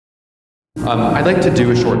I'd like to do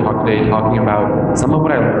a short talk today talking about some of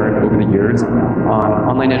what I learned over the years on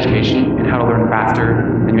online education and how to learn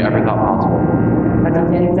faster than you ever thought possible. 那今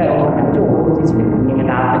天在我们就我过去几年里面跟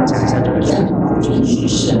大家分享一下这个线上资讯趋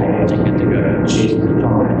势，还有整个这个学习的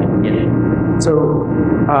状态里面。So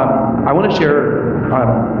I want to share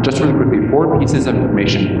just really quickly 4 pieces of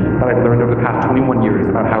information that I've learned over the past 21 years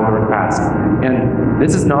about how to learn fast. And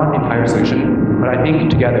this is not the entire solution, but I think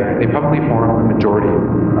together they probably form the majority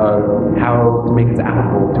of how to make this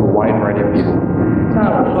applicable to a wide variety of people. 那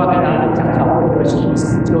我主要跟大家分享一下我认为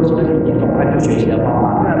是究竟的理念，快速学习的方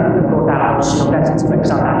法。那不能够大家都使用，但是基本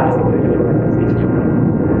上大家都会对快速学习有可能。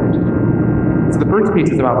So the first piece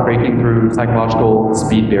is about breaking through psychological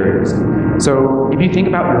speed barriers. So if you think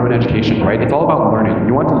about your own education, right, it's all about learning.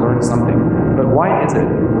 You want to learn something. But why is it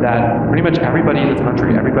that pretty much everybody in this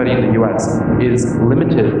country, everybody in the US, is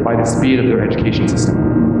limited by the speed of their education system?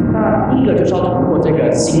 那第一个就是要通过这个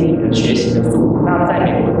心理的学习的速度。那在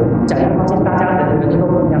美国讲会发现，大家的能力都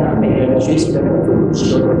不一样，每个人学习的这个速度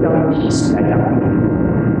是由教育体系来讲的。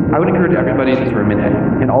I would encourage everybody in this room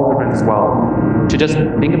and all the friends as well to just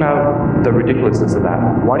think about the ridiculousness of that.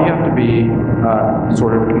 Why do you have to be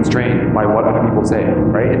sort of constrained by what other people say,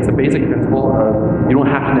 right? It's the basic principle of you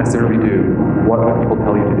don't have to necessarily do what other people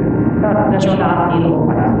tell you to do. 那希望大家第一个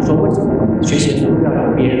反思说，为什么学习的速度要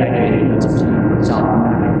由别人来决定呢？这不是很像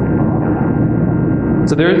大家来思考一下。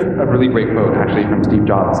So there's a really great quote actually from Steve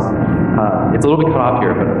Jobs. It's a little bit cut off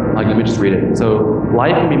here, but let me just read it. So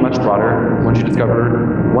life can be much broader once you discover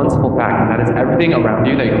one simple fact, and that is everything around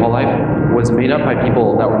you that you call life was made up by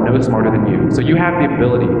people that were no smarter than you. So you have the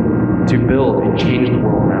ability to build and change the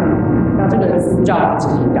world around you. 那这个Steve Jobs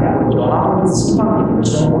曾经讲过说，然后你仔细放眼你的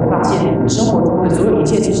生活，会发现你生活中的所有一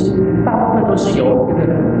切，其实大部分都是由这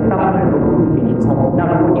个大部分人都不比你聪明。那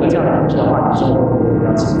如果你有这样的认知的话，你生活会比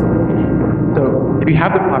较轻松一点。So if you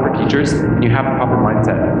have the proper teachers and you have the proper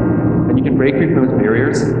mindset, then you can break through those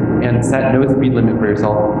barriers and set no speed limit for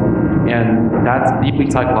yourself. And that's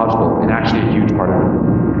deeply psychological and actually a huge part of it.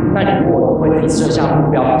 那你如果为自己设下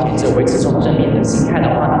目标，并且维持这种正面的心态的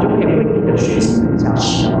话，你就可以为你的学习增加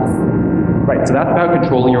适当的速度。Right, so that's about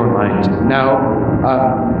controlling your own mind. Now,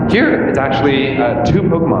 here it's actually 2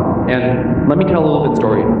 Pokemon, and let me tell a little bit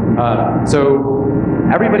story. So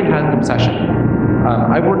everybody has an obsession.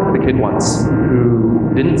 I worked with a kid once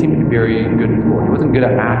who didn't seem to be very good in school. He wasn't good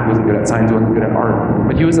at math, he wasn't good at science, he wasn't good at art,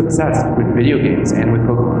 but he was obsessed with video games and with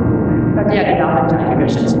Pokemon. 那接下来跟大家分享一个跟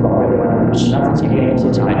神奇宝贝有关的故事。那之前跟一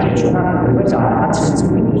些小孩接触，那有个小孩他成绩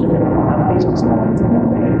并不是很好，他非常喜欢神奇宝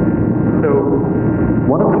贝。So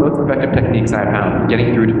one of the most effective techniques I found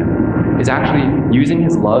getting through to him is actually using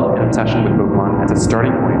his love and obsession with Pokemon as a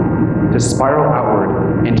starting point to spiral outward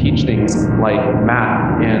and teach things like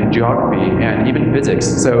math and geography and even physics.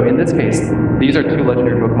 So in this case, these are 2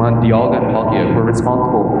 legendary Pokemon, Dialga and Palkia, who are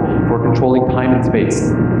responsible for controlling time and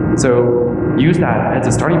space. So use that as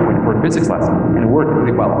a starting point for a physics lesson, and it worked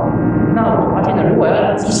really well. 那我发现呢，如果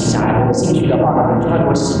要激起小孩的兴趣的话呢，比如说他如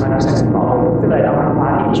果喜欢神奇宝贝，这个来当出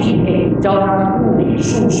发点，去你可以教他物理、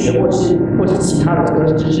数学，或是其他的这个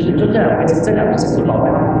知识，比如说这两个神奇宝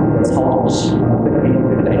贝的操作式，可以用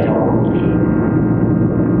这个来教物理。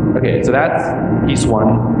Okay, so that's piece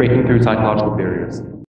 1, breaking through psychological barriers.